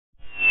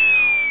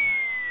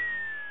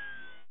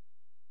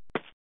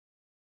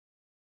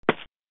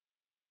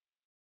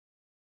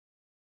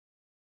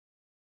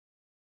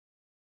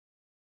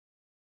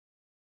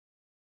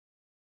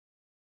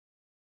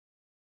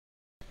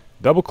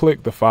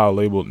Double-click the file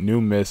labeled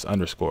new Misc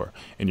 _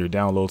 in your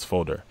downloads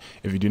folder.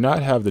 If you do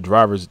not have the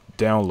drivers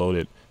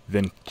downloaded,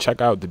 then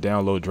check out the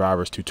download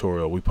drivers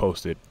tutorial we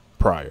posted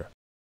prior.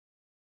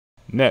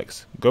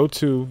 Next, go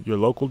to your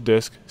local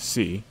disk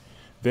C,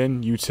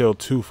 then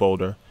util2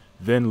 folder,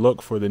 then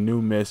look for the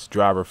new Misc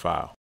driver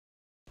file.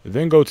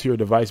 Then go to your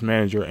device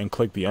manager and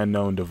click the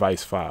unknown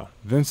device file.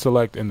 Then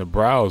select in the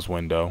browse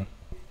window,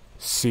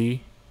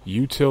 C,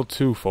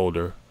 util2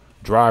 folder,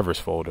 drivers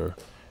folder,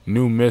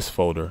 new Misc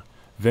folder,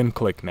 then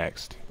click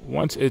next.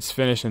 Once it's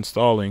finished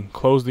installing,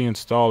 close the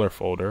installer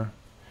folder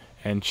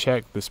and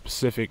check the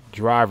specific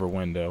driver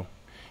window.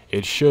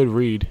 It should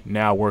read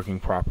now working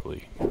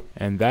properly.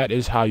 And that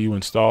is how you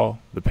install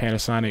the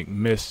Panasonic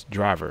Misc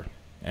driver.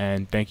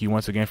 And thank you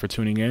once again for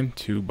tuning in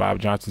to Bob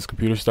Johnson's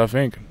Computer Stuff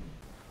Inc.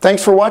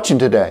 Thanks for watching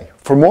today.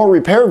 For more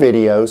repair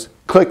videos,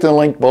 click the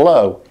link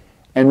below.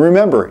 And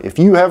remember, if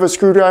you have a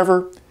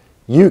screwdriver,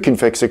 you can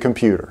fix a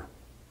computer.